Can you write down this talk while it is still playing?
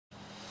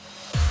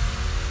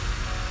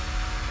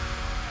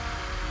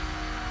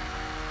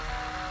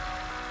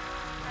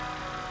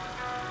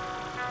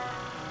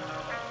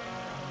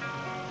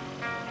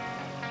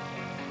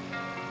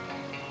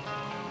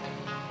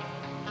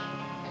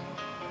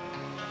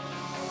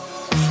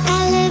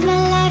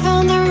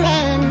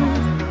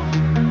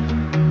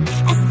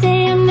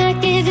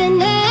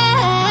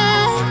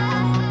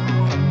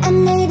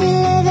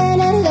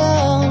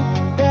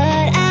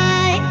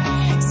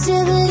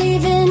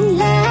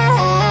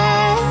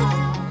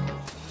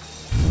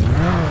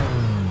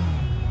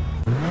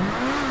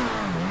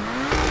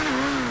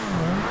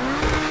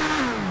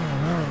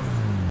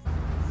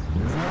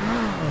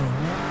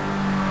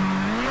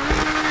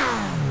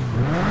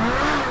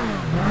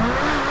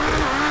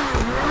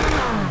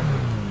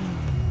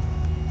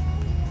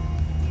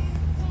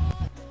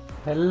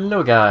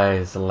Hello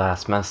guys,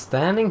 Last Man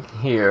Standing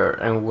here,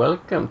 and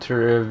welcome to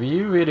a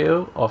review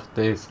video of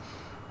this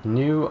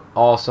new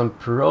awesome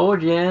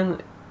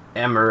PROGEN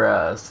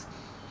Emerus.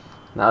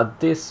 Now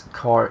this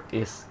car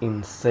is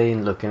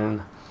insane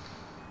looking,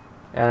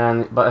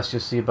 but as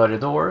you see by the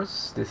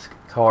doors, this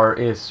car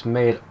is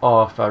made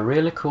of a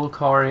really cool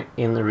car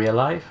in real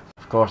life.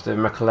 Of course the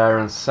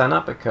McLaren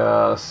Senna,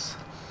 because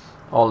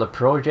all the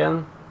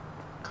PROGEN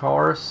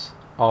cars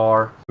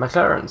are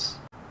McLarens,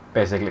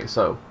 basically.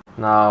 So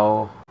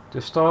now,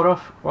 to start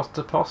off, what's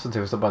the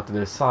positives about the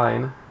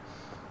design?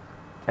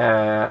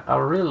 I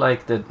really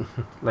like the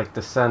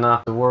the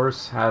Senna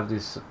doors have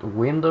this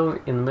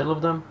window in the middle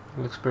of them.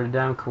 It looks pretty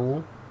damn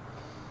cool,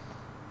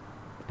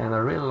 and I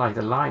really like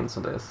the lines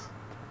on this.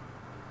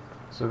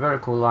 So very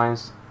cool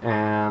lines,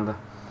 and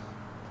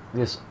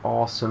this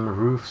awesome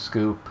roof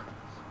scoop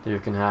that you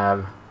can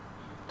have.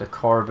 The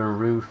carbon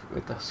roof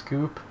with a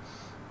scoop,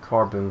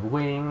 carbon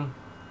wing,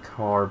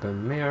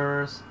 carbon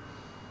mirrors.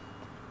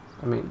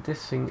 I mean,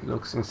 this thing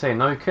looks insane.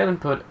 Now you couldn't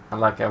put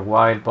like a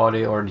wide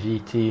body or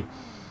GT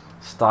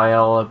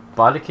style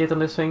body kit on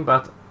this thing,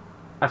 but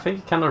I think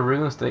it kind of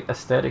ruins the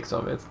aesthetics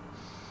of it.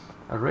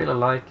 I really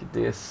like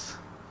this.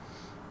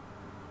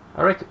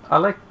 I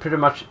like pretty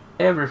much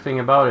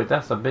everything about it.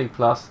 That's a big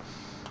plus.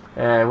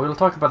 We'll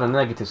talk about the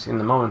negatives in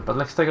a moment, but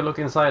let's take a look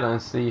inside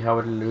and see how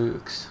it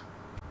looks.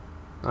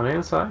 On the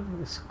inside,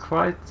 it's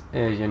quite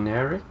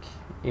generic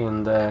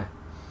in the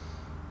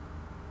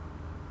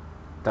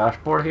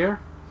dashboard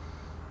here.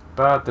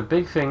 But the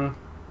big thing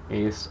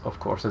is, of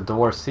course, the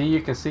door. See,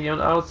 you can see on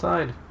the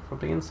outside from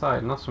the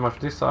inside. Not so much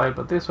this side,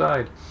 but this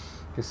side.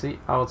 You can see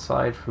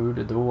outside through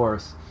the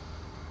doors.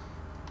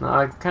 Now,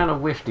 I kind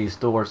of wish these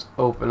doors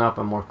open up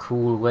a more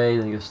cool way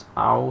than just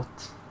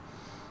out.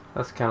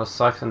 That kind of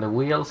sucks. And the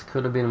wheels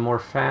could have been more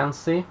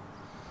fancy.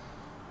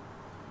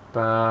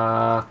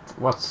 But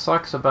what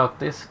sucks about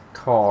this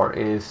car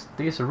is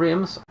these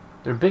rims.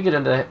 They're bigger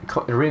than the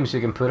rims you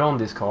can put on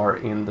this car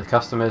in the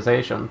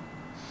customization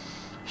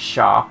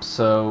shop,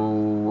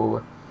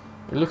 so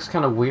it looks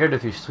kind of weird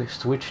if you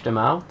switch them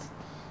out.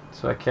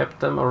 So I kept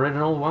them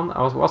original one.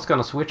 I was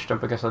gonna switch them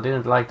because I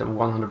didn't like them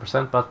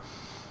 100%, but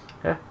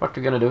yeah, what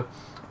you gonna do?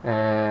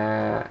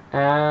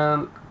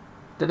 And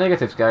the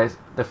negatives, guys,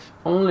 the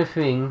only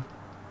thing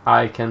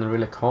I can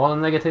really call a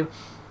negative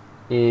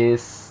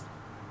is,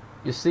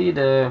 you see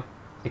the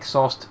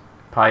exhaust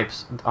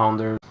pipes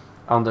under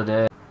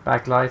the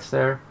backlights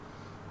there.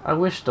 I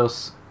wish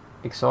those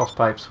exhaust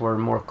pipes were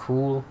more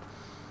cool,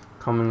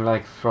 coming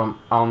like from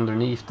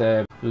underneath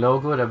the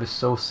logo. That'd be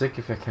so sick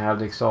if I can have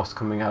the exhaust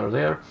coming out of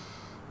there,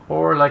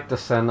 or like the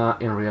Senna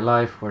in real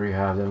life, where you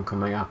have them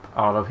coming up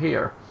out of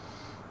here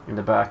in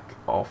the back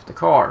of the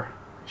car,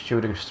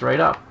 shooting straight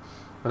up.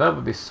 But that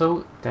would be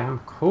so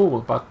damn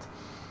cool. But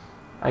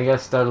I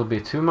guess that'll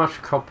be too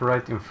much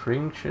copyright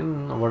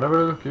infringement, or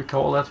whatever you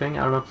call that thing.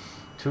 I don't know.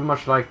 Too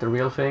much like the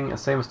real thing.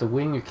 Same as the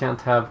wing, you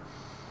can't have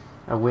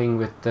a wing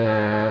with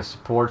the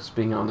supports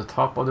being on the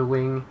top of the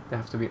wing. They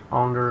have to be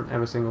under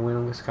every single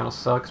wing, which kind of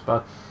sucks,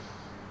 but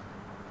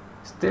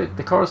still,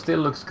 the car still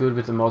looks good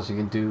with the mods you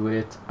can do with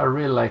it. I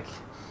really like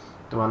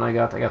the one I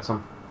got. I got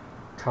some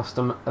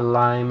custom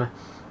lime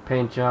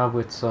paint job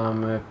with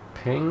some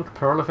pink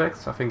pearl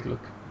effects. I think it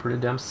look pretty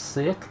damn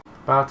sick.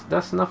 But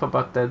that's enough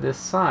about the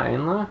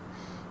design.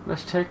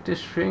 Let's take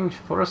this thing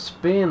for a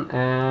spin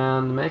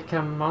and make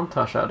a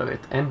montage out of it.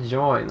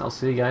 Enjoy, and I'll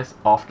see you guys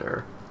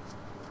after.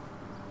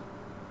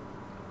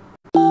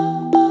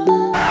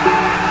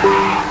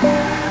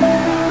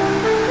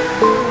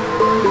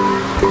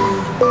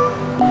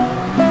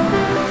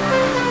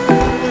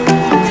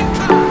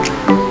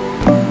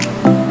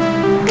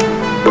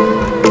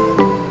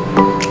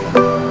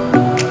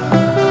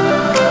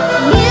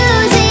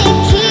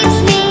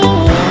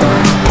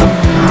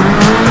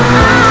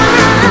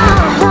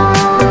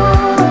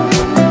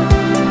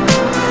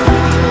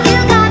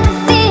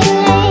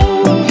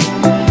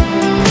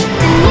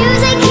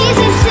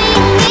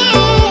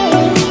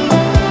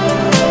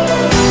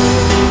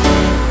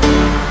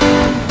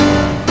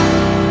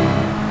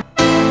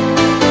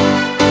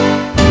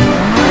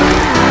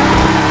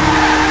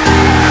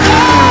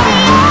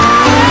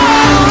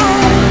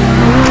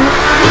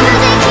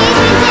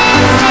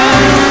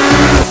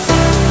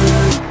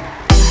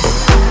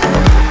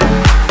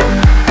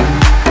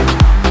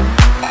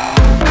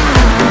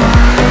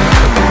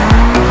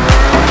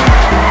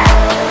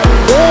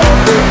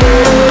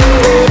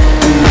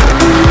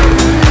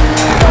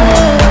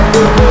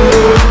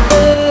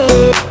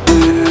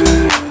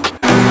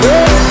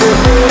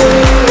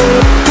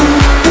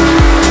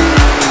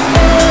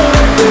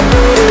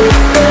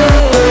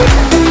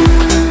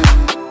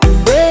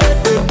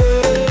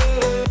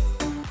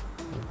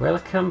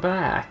 Welcome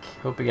back.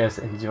 Hope you guys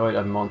enjoyed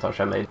that montage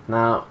I made.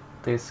 Now,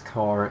 this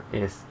car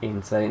is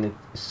insane.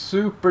 It's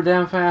super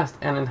damn fast,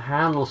 and it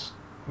handles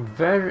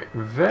very,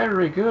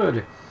 very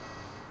good.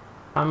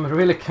 I'm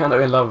really kind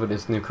of in love with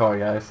this new car,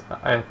 guys.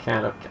 I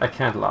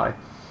can't lie.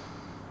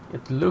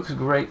 It looks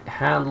great,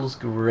 handles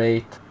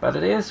great, but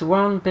it is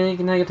one big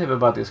negative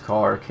about this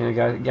car. Can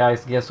you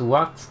guys guess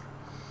what?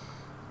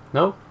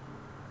 No,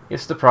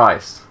 it's the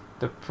price.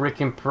 The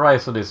freaking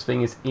price of this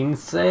thing is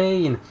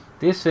insane.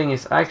 This thing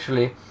is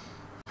actually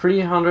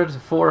 $300,000 to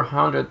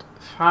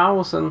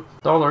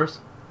 $400,000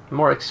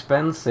 more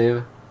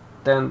expensive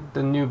than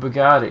the new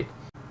Bugatti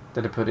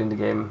that they put in the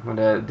game when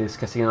this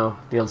casino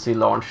DLC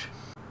launched.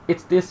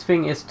 This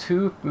thing is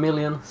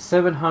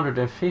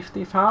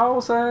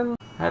 $2,750,000.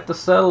 I had to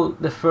sell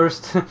the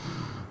first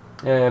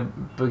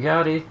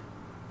Bugatti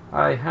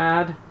I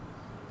had,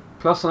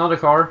 plus another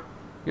car,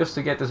 just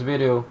to get this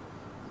video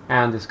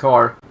and this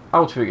car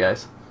out for you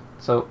guys.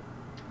 So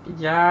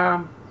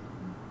yeah,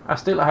 I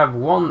still have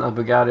one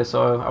Bugatti,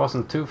 so I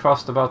wasn't too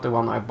fussed about the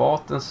one I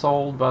bought and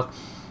sold, but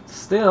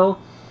still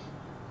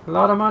a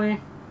lot of money.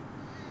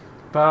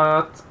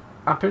 But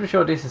I'm pretty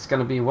sure this is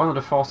gonna be one of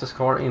the fastest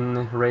car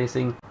in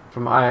racing.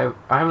 I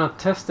have not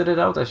tested it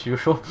out as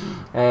usual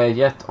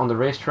yet on the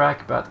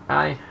racetrack, but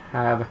I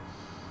have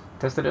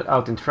tested it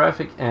out in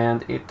traffic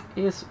and it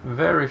is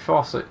very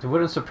fast. It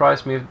wouldn't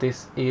surprise me if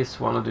this is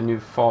one of the new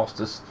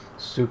fastest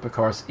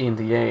supercars in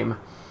the game.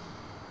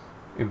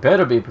 It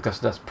better be, because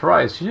that's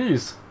price,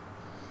 jeez.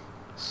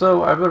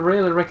 So I would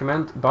really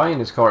recommend buying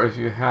this car if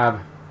you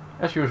have,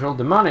 as usual,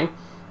 the money.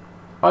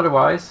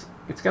 Otherwise,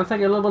 it's gonna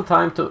take a little bit of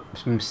time to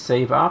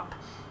save up.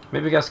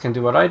 Maybe you guys can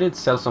do what I did,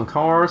 sell some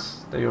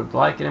cars that you don't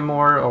like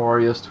anymore,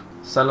 or just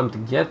sell them to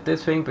get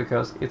this thing,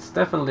 because it's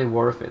definitely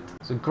worth it.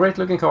 It's a great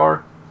looking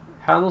car,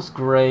 handles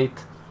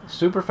great,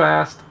 super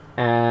fast,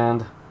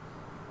 and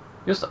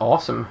just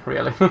awesome,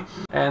 really.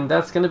 And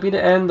that's gonna be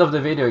the end of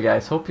the video,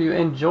 guys. Hope you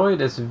enjoyed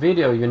this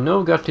video. You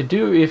know what to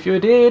do. If you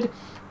did,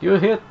 you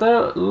hit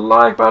the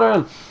like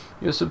button,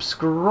 you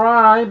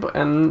subscribe,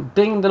 and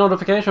ding the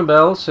notification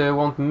bell so you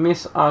won't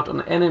miss out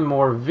on any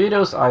more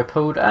videos I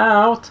put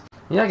out.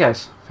 Yeah,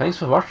 guys, thanks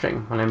for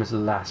watching. My name is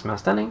Last Man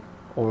Standing,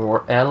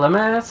 or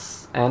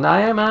LMS, and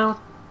I am out.